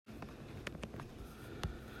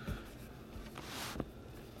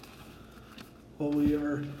Well, we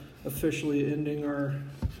are officially ending our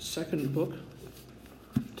second book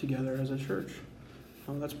together as a church.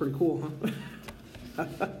 Oh, that's pretty cool, huh?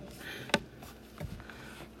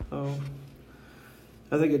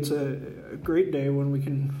 I think it's a great day when we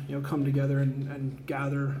can, come together and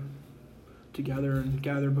gather together and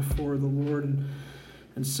gather before the Lord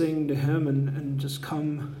and sing to Him and just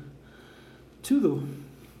come to the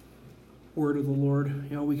word of the Lord.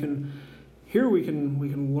 We can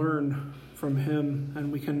learn from Him,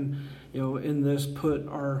 and we can, in this put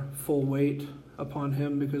our full weight upon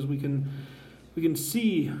Him, because we can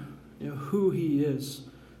see, who He is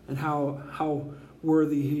and how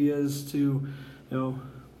worthy He is to,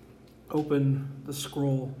 open the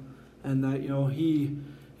scroll, and that, He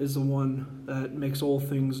is the one that makes all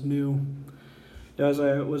things new. As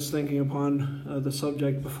I was thinking upon the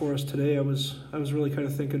subject before us today, I was really kind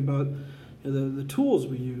of thinking about the tools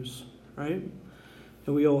we use, right?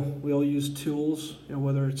 And we all use tools,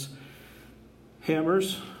 whether it's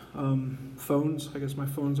hammers, phones. I guess my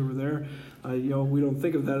phone's over there. We don't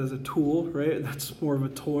think of that as a tool, right? That's more of a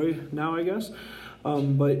toy now, I guess.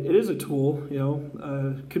 But it is a tool.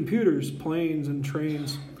 Computers, planes, and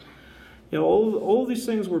trains. All of these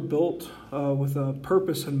things were built with a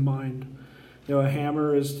purpose in mind. A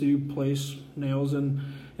hammer is to place nails in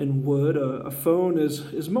wood. A phone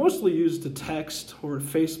is mostly used to text or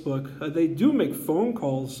Facebook. They do make phone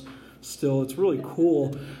calls still. It's really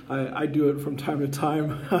cool. I do it from time to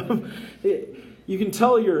time. You can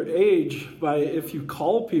tell your age by if you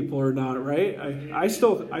call people or not, right? I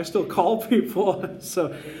still call people.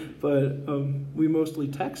 But we mostly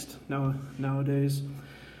text nowadays.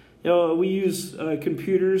 We use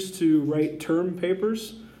computers to write term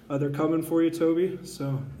papers. They're coming for you, Toby.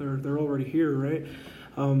 So they're already here, right?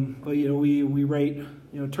 But we write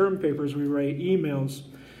term papers. We write emails,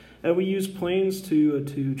 and we use planes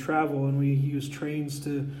to travel, and we use trains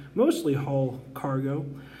to mostly haul cargo.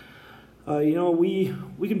 We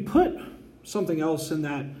can put something else in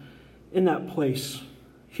that place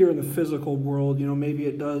here in the physical world. Maybe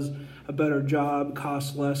it does a better job,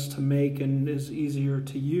 costs less to make, and is easier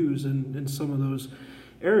to use in some of those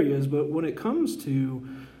areas. But when it comes to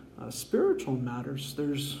spiritual matters,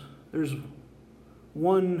 there's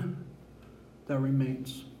one that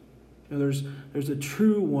remains. There's a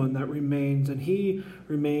true one that remains, and He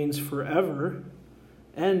remains forever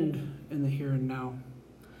and in the here and now.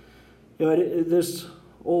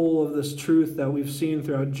 All of this truth that we've seen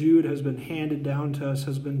throughout Jude has been handed down to us,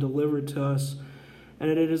 has been delivered to us,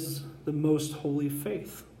 and it is the most holy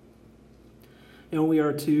faith. We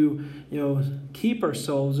are to, keep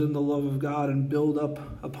ourselves in the love of God and build up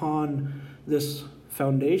upon this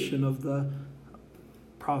foundation of the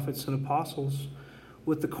prophets and apostles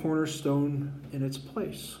with the cornerstone in its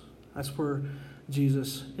place. That's where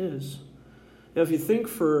Jesus is. If you think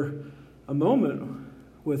for a moment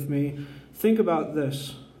with me, think about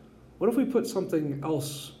this. What if we put something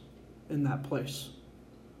else in that place?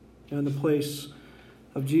 In the place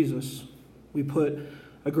of Jesus, we put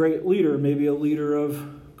a great leader, maybe a leader of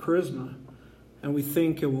charisma, and we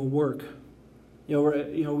think it will work.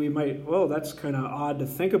 We might, well, that's kind of odd to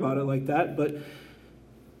think about it like that, but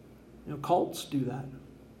cults do that.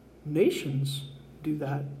 Nations do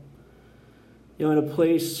that. In the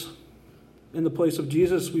place of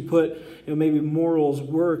Jesus, we put maybe morals,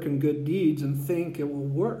 work, and good deeds, and think it will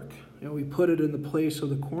work. We put it in the place of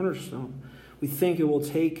the cornerstone. We think it will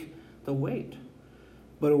take the weight,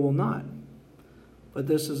 but it will not. But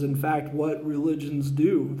this is, in fact, what religions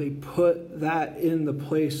do. They put that in the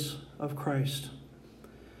place of Christ.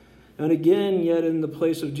 And again, yet in the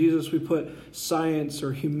place of Jesus, we put science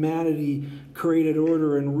or humanity, created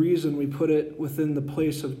order, and reason. We put it within the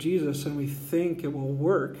place of Jesus, and we think it will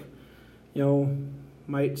work.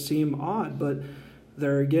 Might seem odd, but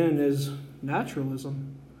there again is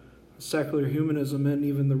naturalism, secular humanism, and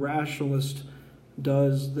even the rationalist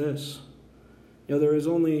does this. There is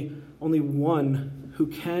only one who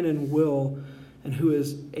can and will and who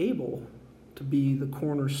is able to be the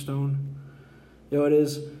cornerstone. It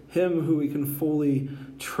is Him who we can fully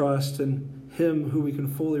trust, and Him who we can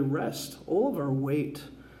fully rest all of our weight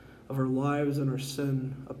of our lives and our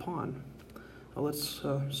sin upon. Let's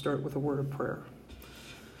start with a word of prayer.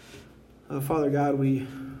 Father God, we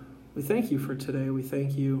thank You for today. We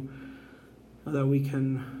thank You that we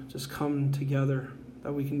can just come together,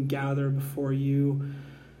 that we can gather before You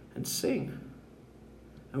and sing,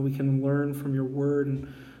 and we can learn from Your word.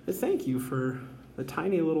 And I thank You for the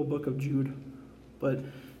tiny little book of Jude, but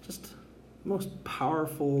just the most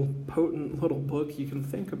powerful, potent little book you can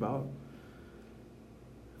think about.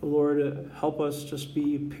 Lord, help us just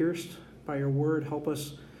be pierced by Your word. Help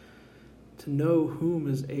us to know whom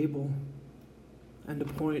is able and to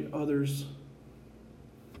point others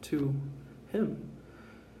to him.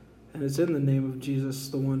 And it's in the name of Jesus,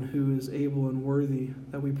 the one who is able and worthy,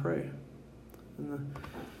 that we pray. In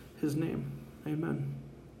his name, amen.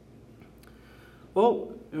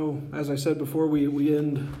 Well, as I said before, we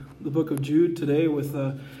end the book of Jude today with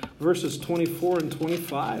verses 24 and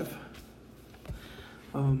 25.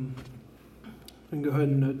 And go ahead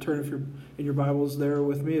and turn in your Bibles there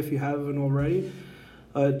with me if you haven't already.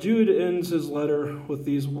 Jude ends his letter with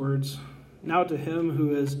these words: "Now to him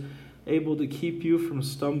who is able to keep you from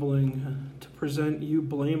stumbling, to present you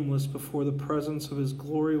blameless before the presence of his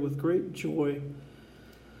glory with great joy.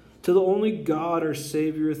 To the only God, our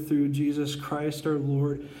Savior, through Jesus Christ our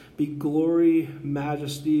Lord, be glory,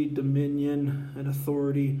 majesty, dominion, and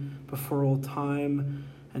authority before all time,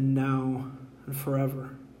 and now, and forever.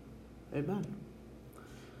 Amen."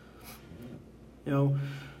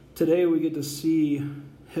 Today we get to see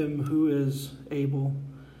him who is able.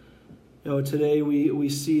 Today we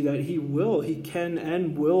see that he can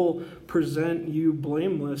and will present you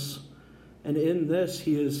blameless, and in this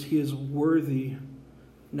he is worthy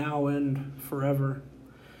now and forever.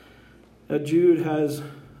 Jude has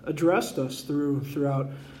addressed us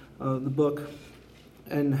throughout the book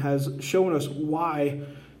and has shown us why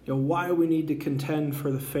we need to contend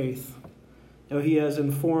for the faith. He has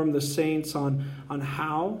informed the saints on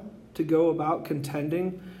how to go about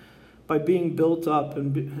contending by being built up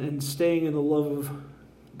and staying in the love of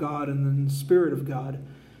God and in the Spirit of God.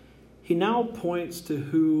 He now points to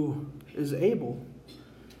who is able.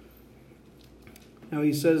 Now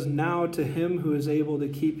he says, "Now to him who is able to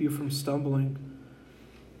keep you from stumbling."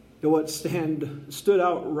 What stood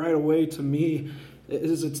out right away to me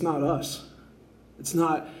is it's not us. It's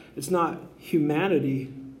not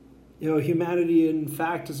humanity. Humanity, in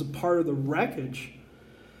fact, is a part of the wreckage.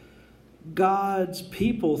 God's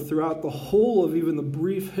people throughout the whole of even the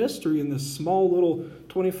brief history in this small little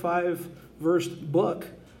 25-verse book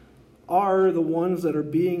are the ones that are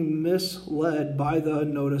being misled by the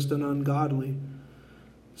unnoticed and ungodly.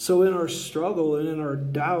 So in our struggle and in our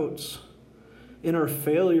doubts, in our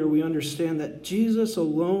failure, we understand that Jesus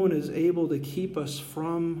alone is able to keep us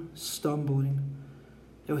from stumbling.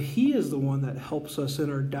 He is the one that helps us in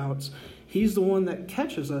our doubts. He's the one that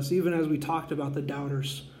catches us, even as we talked about the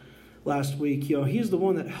doubters last week. He's the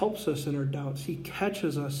one that helps us in our doubts. He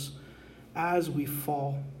catches us as we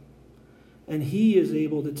fall. And he is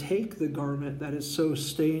able to take the garment that is so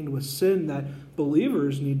stained with sin that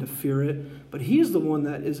believers need to fear it, but he's the one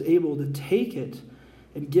that is able to take it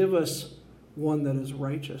and give us one that is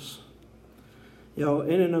righteous.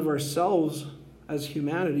 In and of ourselves, as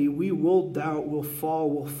humanity, we will doubt, will fall,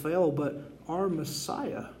 will fail, but our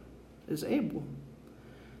Messiah is able.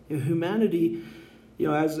 Humanity,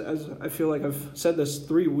 as I feel like I've said this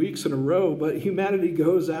 3 weeks in a row, but humanity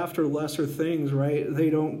goes after lesser things, right? We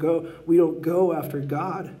don't go after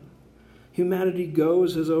God. Humanity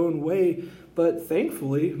goes his own way, but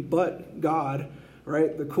thankfully, but God,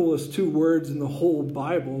 right? The coolest 2 words in the whole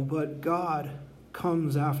Bible, but God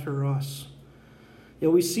comes after us.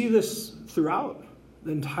 We see this throughout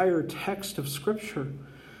the entire text of Scripture.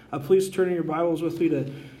 Please turn in your Bibles with me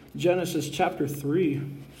to Genesis chapter 3.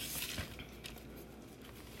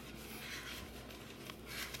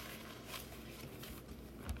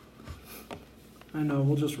 And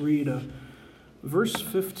we'll just read verse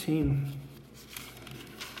 15.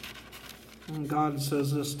 And God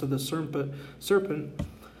says this to the serpent,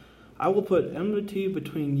 "I will put enmity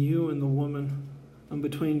between you and the woman, and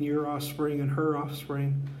between your offspring and her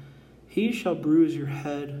offspring. He shall bruise your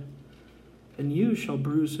head, and you shall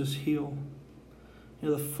bruise his heel."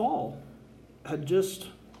 The fall had just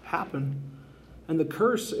happened. And the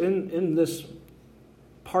curse in this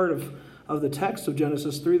part of the text of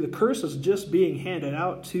Genesis 3, the curse is just being handed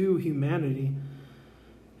out to humanity.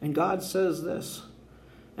 And God says this: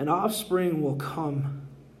 "An offspring will come.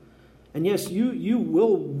 And yes, you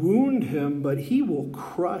will wound him, but he will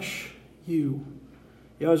crush you."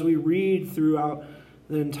 As we read throughout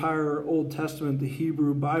the entire Old Testament, the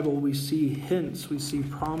Hebrew Bible, we see hints, we see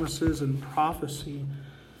promises and prophecy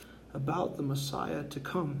about the Messiah to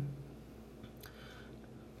come.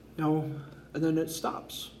 And then it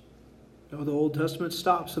stops. The Old Testament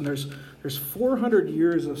stops, and there's 400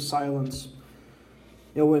 years of silence.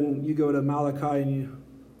 When you go to Malachi and you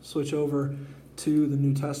switch over to the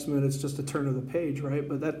New Testament, it's just a turn of the page, right?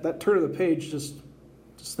 But that turn of the page, just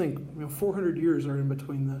think, 400 years are in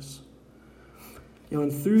between this.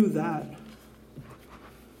 And through that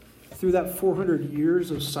 400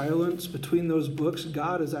 years of silence between those books,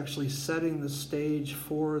 God is actually setting the stage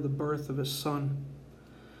for the birth of his Son.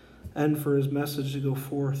 and for his message to go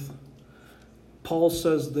forth. Paul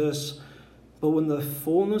says this, "But when the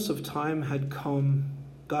fullness of time had come,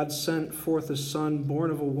 God sent forth his Son, born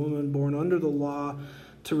of a woman, born under the law,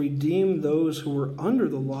 to redeem those who were under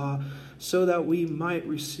the law, so that we might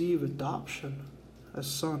receive adoption as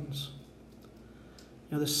sons."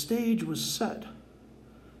 The stage was set,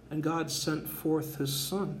 and God sent forth his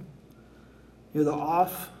Son. The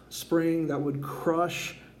offspring that would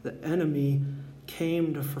crush the enemy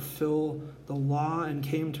came to fulfill the law and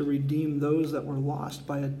came to redeem those that were lost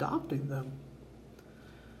by adopting them.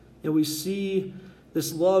 We see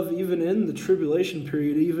this love even in the tribulation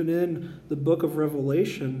period, even in the book of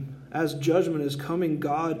Revelation. As judgment is coming,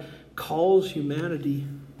 God calls humanity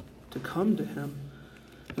to come to him.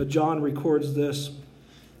 John records this.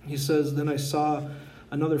 He says, "Then I saw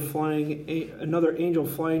another angel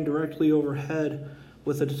flying directly overhead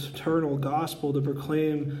with an eternal gospel to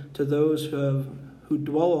proclaim to those who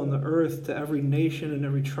dwell on the earth, to every nation and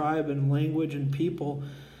every tribe and language and people.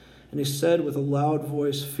 And he said with a loud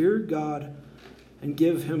voice, 'Fear God and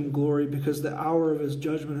give him glory, because the hour of his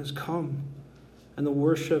judgment has come. And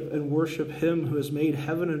worship him who has made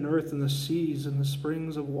heaven and earth and the seas and the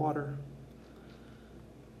springs of water.'"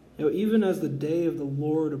 Even as the day of the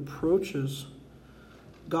Lord approaches,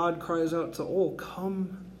 God cries out to all,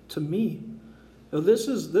 "Come to me." This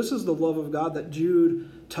is the love of God that Jude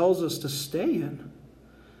tells us to stay in,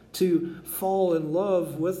 to fall in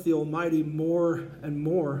love with the Almighty more and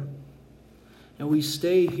more. And we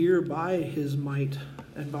stay here by his might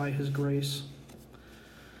and by his grace.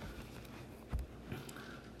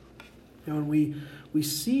 And we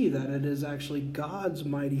see that it is actually God's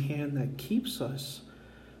mighty hand that keeps us.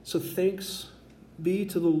 So thanks be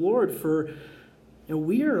to the Lord, for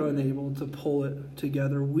we are unable to pull it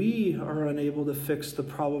together. We are unable to fix the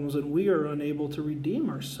problems, and we are unable to redeem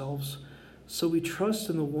ourselves. So we trust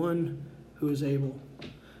in the one who is able.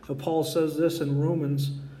 Paul says this in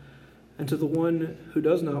Romans, "And to the one who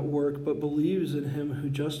does not work, but believes in him who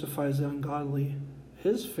justifies the ungodly,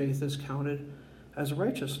 his faith is counted as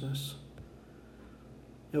righteousness."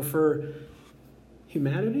 For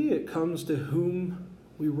humanity, it comes to whom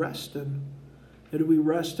we rest in. Do we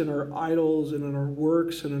rest in our idols and in our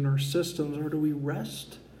works and in our systems, or do we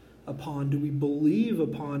do we believe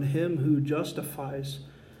upon him who justifies?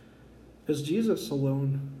 Because Jesus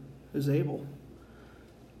alone is able.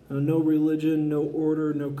 No religion, no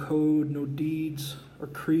order, no code, no deeds or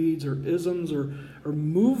creeds or isms or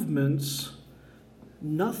movements,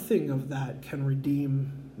 nothing of that can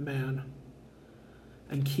redeem man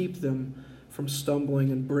and keep them from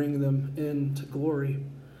stumbling and bring them into glory.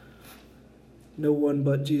 No one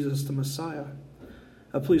but Jesus the Messiah.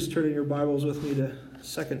 Please turn in your Bibles with me to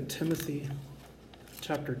 2 Timothy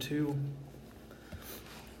chapter 2.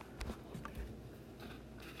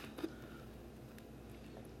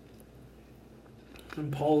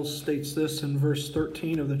 And Paul states this in verse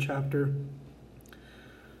 13 of the chapter: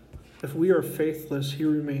 "If we are faithless, he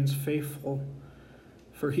remains faithful,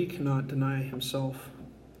 for he cannot deny himself."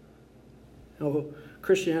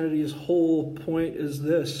 Christianity's whole point is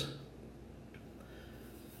this,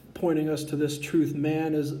 pointing us to this truth: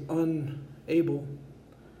 man is unable,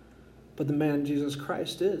 but the man Jesus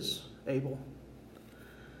Christ is able.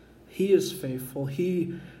 He is faithful.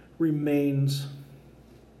 He remains.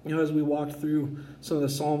 As we walked through some of the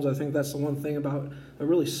Psalms, I think that's the one thing that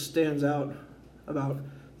really stands out about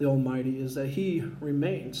the Almighty, is that he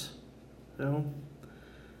remains.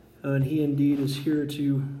 And he indeed is here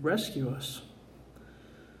to rescue us.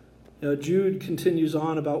 Jude continues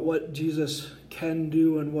on about what Jesus can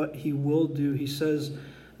do and what he will do. He says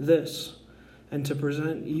this: "And to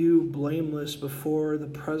present you blameless before the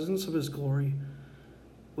presence of his glory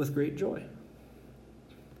with great joy."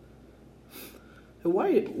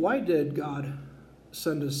 Why did God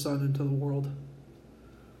send his Son into the world?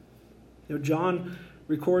 John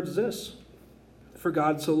records this: "For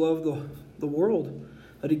God so loved the world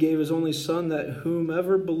that he gave his only Son, that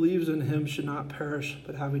whomever believes in him should not perish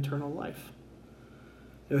but have eternal life."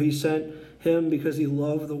 He sent him because he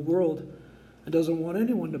loved the world and doesn't want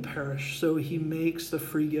anyone to perish, so he makes the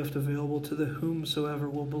free gift available to the whomsoever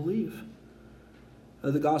will believe.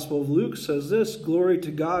 The Gospel of Luke says this: "Glory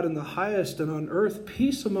to God in the highest, and on earth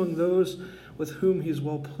peace among those with whom he is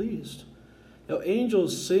well pleased."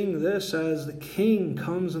 Angels sing this as the King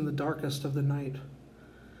comes in the darkest of the night.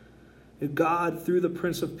 God, through the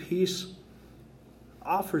Prince of Peace,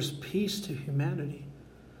 offers peace to humanity.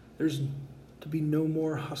 There's to be no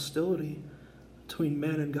more hostility between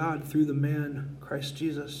man and God through the man Christ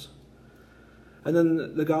Jesus. And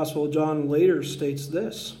then the Gospel of John later states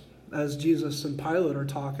this, as Jesus and Pilate are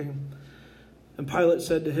talking: And Pilate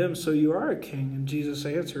said to him, "So you are a king?" And Jesus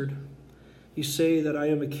answered, "You say that I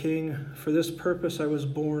am a king. For this purpose I was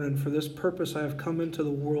born, and for this purpose I have come into the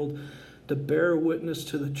world, to bear witness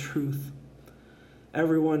to the truth.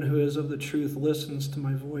 Everyone who is of the truth listens to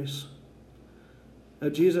my voice." Now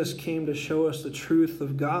Jesus came to show us the truth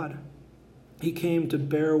of God. He came to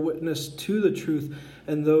bear witness to the truth,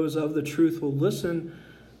 and those of the truth will listen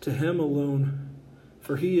to him alone,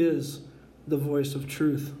 for he is the voice of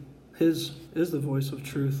truth. His is the voice of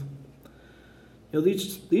truth.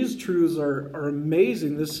 These truths are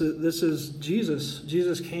amazing. This is Jesus.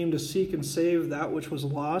 Jesus came to seek and save that which was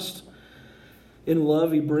lost. In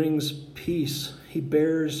love, he brings peace. He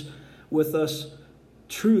bears with us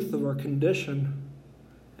truth of our condition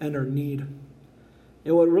and our need.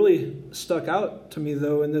 What really stuck out to me,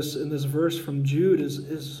 though, in this verse from Jude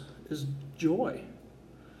is joy.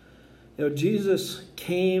 Jesus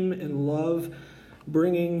came in love,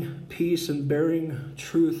 bringing peace and bearing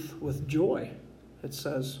truth with joy, it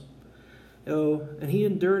says. And he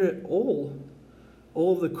endured it all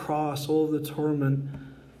of the cross, all of the torment,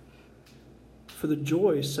 for the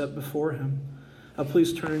joy set before him.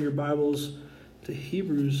 Please turn your Bibles to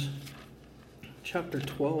Hebrews chapter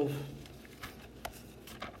 12.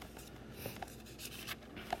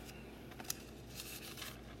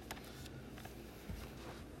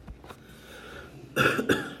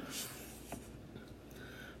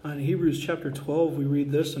 In Hebrews chapter 12, we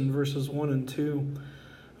read this in verses 1 and 2.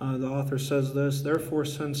 The author says this, "Therefore,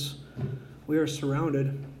 since we are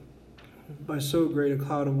surrounded by so great a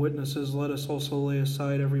cloud of witnesses, let us also lay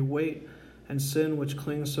aside every weight and sin which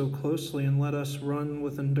clings so closely, and let us run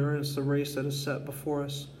with endurance the race that is set before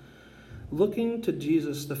us, looking to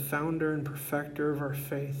Jesus, the founder and perfecter of our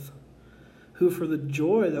faith, who for the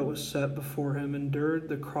joy that was set before him endured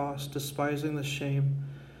the cross, despising the shame,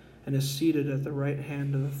 and is seated at the right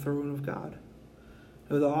hand of the throne of God."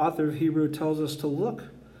 The author of Hebrew tells us to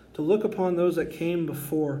look upon those that came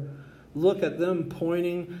before. Look at them,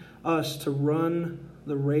 pointing us to run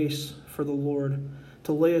the race for the Lord,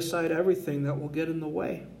 to lay aside everything that will get in the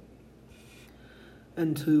way,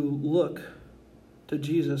 and to look to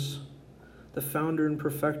Jesus, the founder and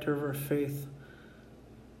perfecter of our faith,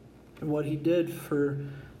 and what he did for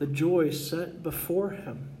the joy set before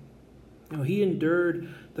him. He endured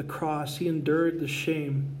the cross, he endured the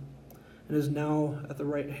shame, and is now at the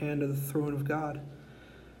right hand of the throne of God.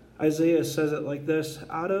 Isaiah says it like this,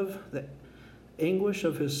 "Out of the anguish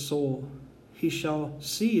of his soul he shall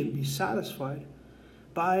see and be satisfied.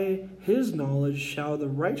 By his knowledge shall the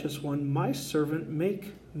righteous one, my servant,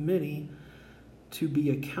 make many to be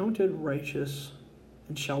accounted righteous,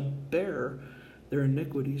 and shall bear their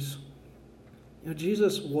iniquities."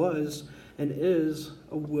 Jesus was and is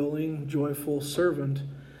a willing, joyful servant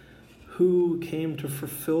who came to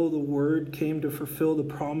fulfill the word, came to fulfill the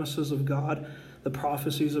promises of God, the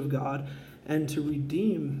prophecies of God, and to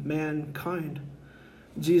redeem mankind.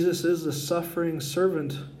 Jesus is the suffering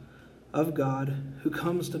servant of God who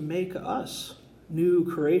comes to make us new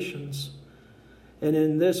creations. And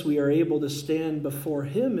in this we are able to stand before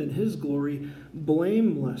him in his glory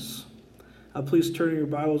blameless. Please turn your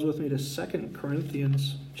Bibles with me to 2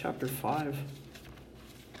 Corinthians chapter 5.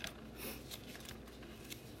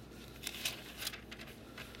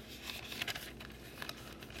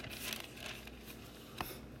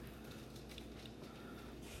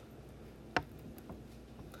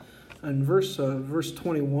 In verse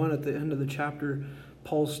 21 at the end of the chapter,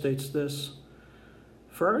 Paul states this,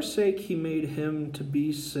 "For our sake he made him to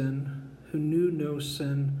be sin, who knew no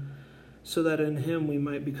sin, so that in him we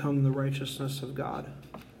might become the righteousness of God."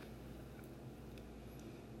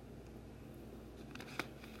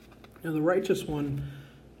 Now the righteous one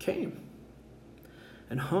came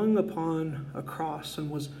and hung upon a cross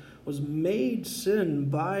and was made sin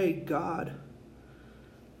by God.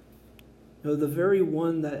 The very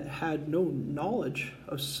one that had no knowledge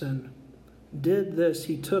of sin did this.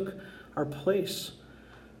 He took our place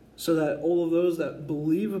so that all of those that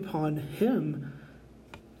believe upon him,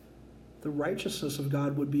 the righteousness of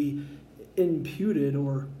God would be imputed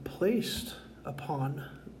or placed upon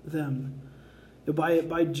them.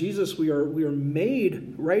 By Jesus we are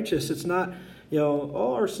made righteous. It's not,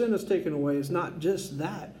 our sin is taken away. It's not just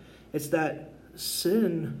that. It's that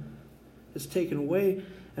sin is taken away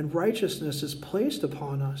and righteousness is placed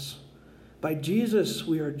upon us. By Jesus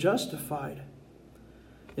we are justified.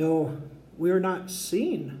 We are not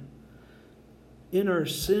seen in our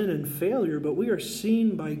sin and failure, but we are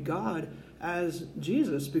seen by God as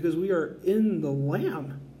Jesus because we are in the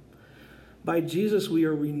Lamb. By Jesus we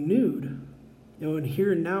are renewed. And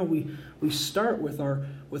here now we start with our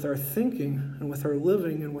with our thinking and with our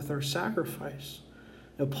living and with our sacrifice.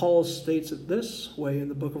 Now, Paul states it this way in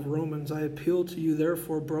the book of Romans: I appeal to you,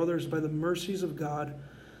 therefore, brothers, by the mercies of God,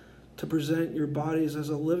 to present your bodies as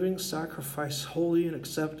a living sacrifice, holy and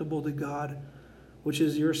acceptable to God, which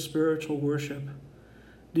is your spiritual worship.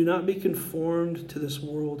 Do not be conformed to this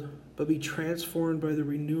world, but be transformed by the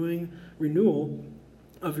renewal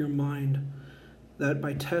of your mind, that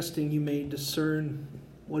by testing you may discern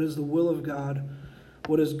what is the will of God,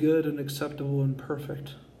 what is good and acceptable and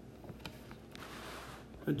perfect.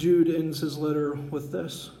 Jude ends his letter with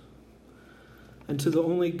this: and to the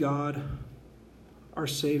only God, our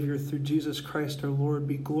Savior, through Jesus Christ our Lord,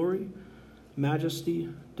 be glory, majesty,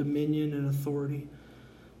 dominion, and authority,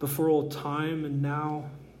 before all time and now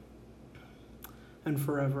and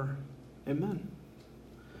forever. Amen.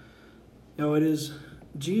 Now, it is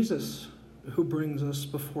Jesus who brings us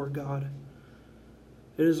before God.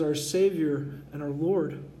 It is our Savior and our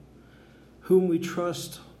Lord, whom we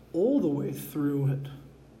trust all the way through it,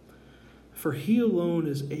 for he alone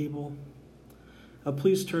is able.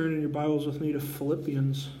 Please turn in your Bibles with me to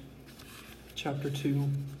Philippians chapter 2.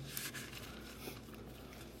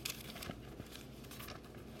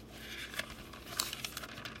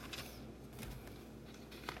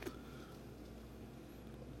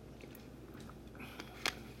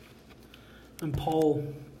 And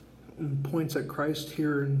Paul points at Christ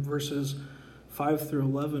here in verses 5 through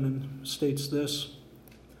 11 and states this: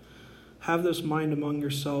 have this mind among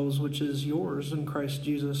yourselves, which is yours in Christ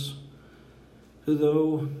Jesus, who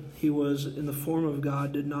though he was in the form of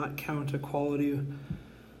God, did not count equality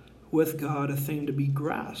with God a thing to be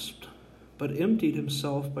grasped, but emptied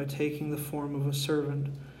himself by taking the form of a servant,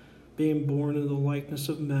 being born in the likeness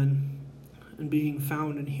of men, and being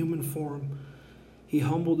found in human form, he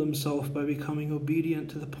humbled himself by becoming obedient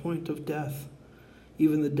to the point of death,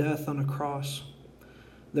 even the death on a cross.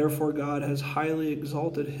 Therefore God has highly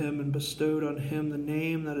exalted him and bestowed on him the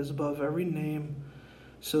name that is above every name,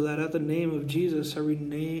 so that at the name of Jesus every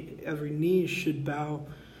knee should bow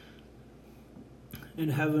in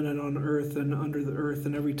heaven and on earth and under the earth,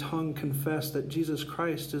 and every tongue confess that Jesus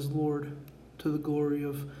Christ is Lord, to the glory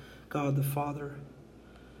of God the Father.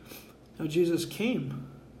 Now Jesus came.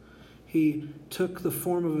 He took the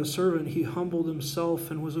form of a servant. He humbled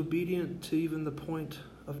himself and was obedient to even the point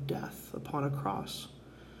of death upon a cross.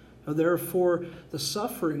 Now, therefore, the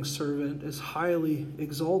suffering servant is highly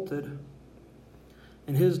exalted,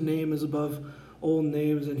 and his name is above all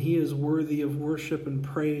names, and he is worthy of worship and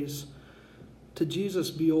praise. To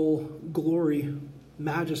Jesus be all glory,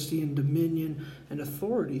 majesty, and dominion, and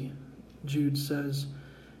authority, Jude says.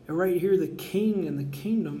 And right here, the king and the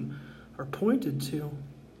kingdom are pointed to.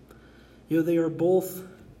 They are both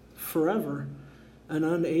forever and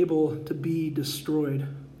unable to be destroyed.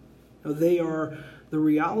 They are the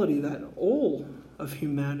reality that all of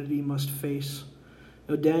humanity must face.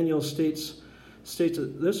 Daniel states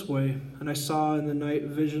it this way: and I saw in the night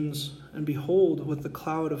visions, and behold, with the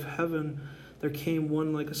cloud of heaven there came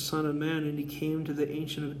one like a son of man, and he came to the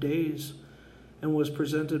Ancient of Days, and was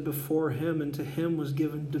presented before him, and to him was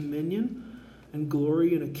given dominion and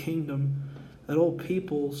glory and a kingdom, that all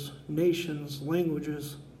peoples, nations,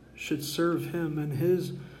 languages should serve him, and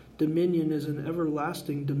his dominion is an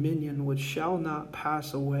everlasting dominion which shall not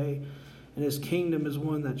pass away, and his kingdom is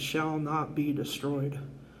one that shall not be destroyed.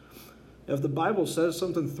 If the Bible says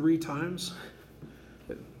something 3 times,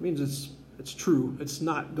 it means it's true. It's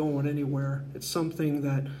not going anywhere. It's something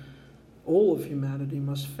that all of humanity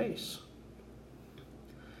must face.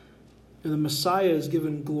 And the Messiah is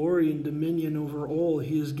given glory and dominion over all.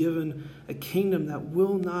 He is given a kingdom that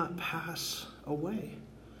will not pass away.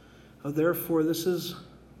 Therefore, this is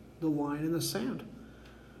the line in the sand.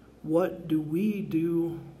 What do we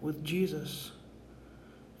do with Jesus?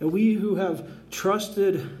 And we who have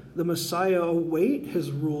trusted the Messiah await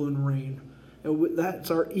his rule and reign. And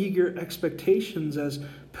that's our eager expectations as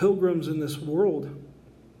pilgrims in this world.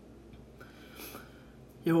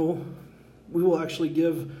 We will actually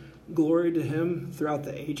give glory to him throughout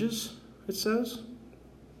the ages, it says.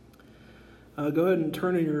 Go ahead and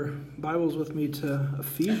turn in your Bibles with me to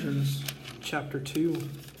Ephesians chapter 2.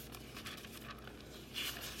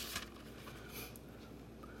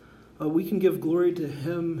 We can give glory to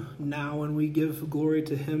him now, and we give glory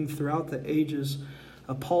to him throughout the ages.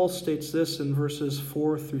 Paul states this in verses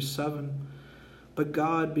 4 through 7. But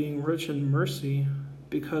God, being rich in mercy,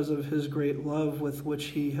 because of his great love with which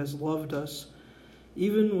he has loved us,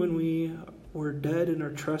 even when we were dead in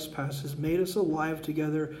our trespasses, made us alive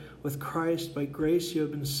together with Christ. By grace you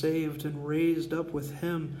have been saved, and raised up with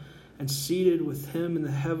him, and seated with him in the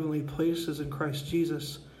heavenly places in Christ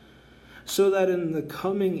Jesus, so that in the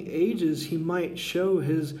coming ages he might show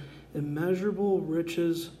his immeasurable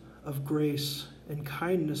riches of grace and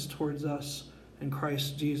kindness towards us in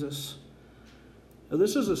Christ Jesus. Now,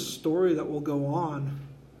 this is a story that will go on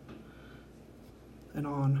and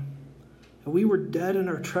on. And we were dead in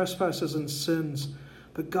our trespasses and sins,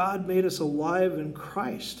 but God made us alive in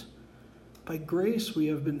Christ. By grace we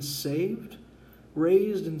have been saved,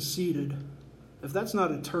 raised, and seated. If that's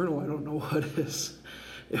not eternal, I don't know what is.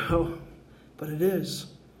 But it is.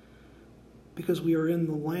 Because we are in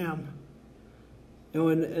the Lamb.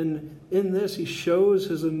 And in this, he shows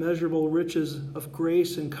his immeasurable riches of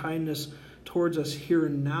grace and kindness towards us here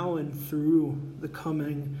and now and through the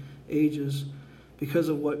coming ages because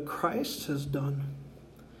of what Christ has done.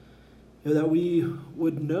 That we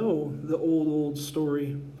would know the old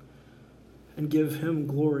story and give him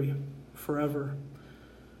glory forever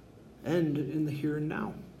and in the here and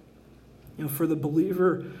now. For the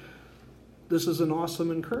believer, this is an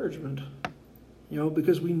awesome encouragement,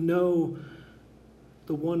 because we know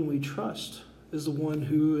the one we trust is the one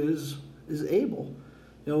who is able.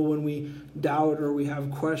 When we doubt or we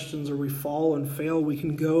have questions or we fall and fail, we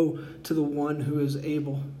can go to the one who is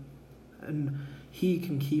able, and he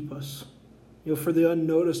can keep us. For the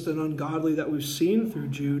unnoticed and ungodly that we've seen through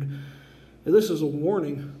Jude, this is a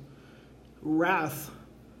warning. Wrath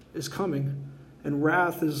is coming, and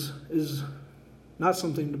wrath is not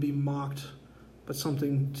something to be mocked, but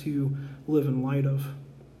something to live in light of.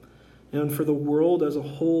 And for the world as a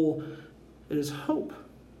whole, it is hope.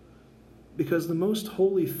 Because the most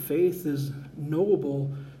holy faith is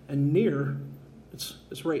knowable and near.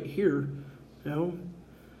 It's right here, And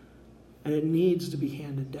it needs to be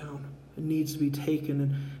handed down. It needs to be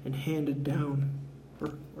taken and handed down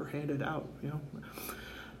or handed out,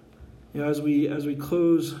 As we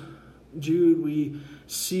close Jude, we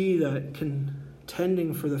see that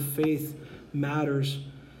contending for the faith matters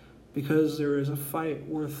because there is a fight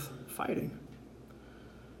worth fighting.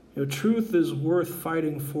 Truth is worth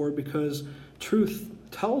fighting for because truth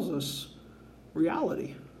tells us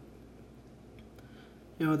reality.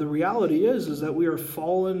 The reality is that we are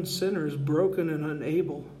fallen sinners, broken and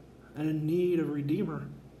unable, and in need of a Redeemer.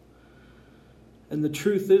 And the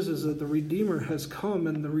truth is that the Redeemer has come,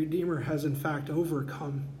 and the Redeemer has in fact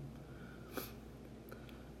overcome.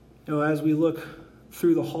 As we look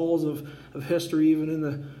through the halls of history, even in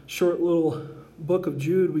the short little book of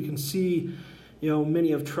Jude, we can see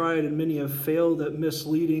many have tried and many have failed at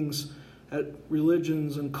misleadings, at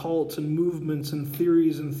religions and cults and movements and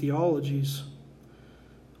theories and theologies.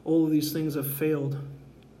 All of these things have failed.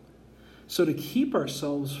 So to keep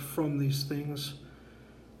ourselves from these things,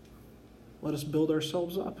 let us build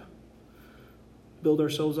ourselves up. Build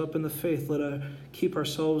ourselves up in the faith. Let us keep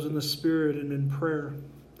ourselves in the Spirit and in prayer.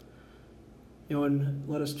 And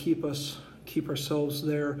let us keep ourselves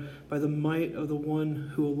there by the might of the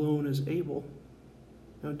one who alone is able.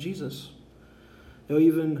 Jesus.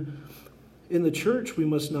 Even in the church, we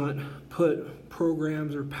must not put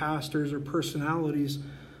programs or pastors or personalities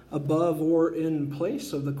above or in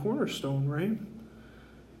place of the cornerstone, right?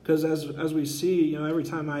 Because as we see, every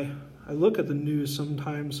time I look at the news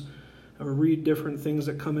sometimes or read different things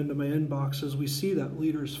that come into my inboxes, we see that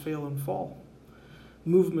leaders fail and fall.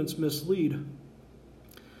 Movements mislead.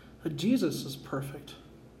 But Jesus is perfect,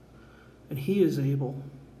 and he is able.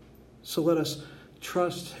 So let us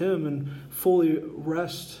trust him and fully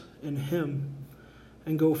rest in him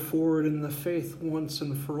and go forward in the faith once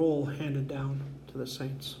and for all handed down to the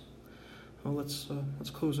saints. Well, let's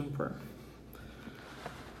close in prayer.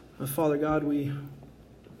 Father God, we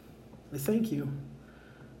thank you.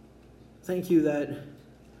 Thank you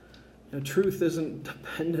that truth isn't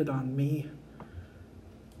dependent on me,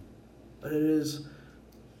 but it is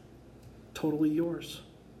totally yours.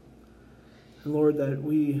 And Lord, that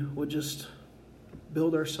we would just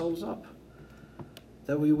build ourselves up,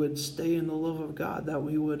 that we would stay in the love of God, that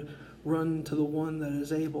we would run to the one that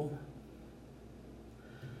is able.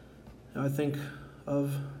 Now, I think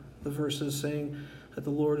of the verses saying that the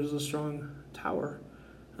Lord is a strong tower,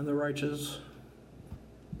 and the righteous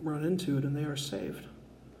run into it, and they are saved.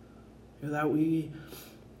 That we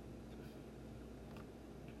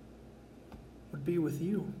would be with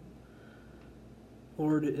you,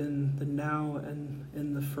 Lord, in the now and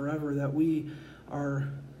in the forever, that we are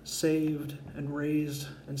saved and raised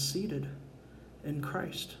and seated in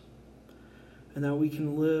Christ, and that we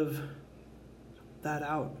can live that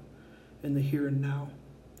out in the here and now.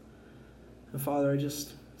 And Father, I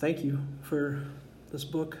just thank you for this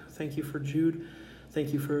book. Thank you for Jude.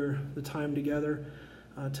 Thank you for the time together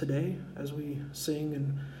today as we sing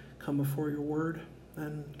and come before your word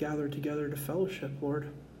and gather together to fellowship, Lord.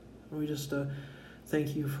 And we just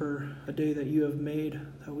thank you for a day that you have made,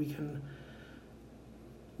 that we can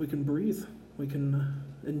breathe, we can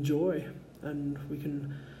enjoy, and we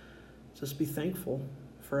can just be thankful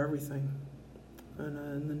for everything. And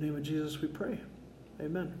in the name of Jesus we pray.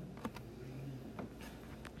 Amen.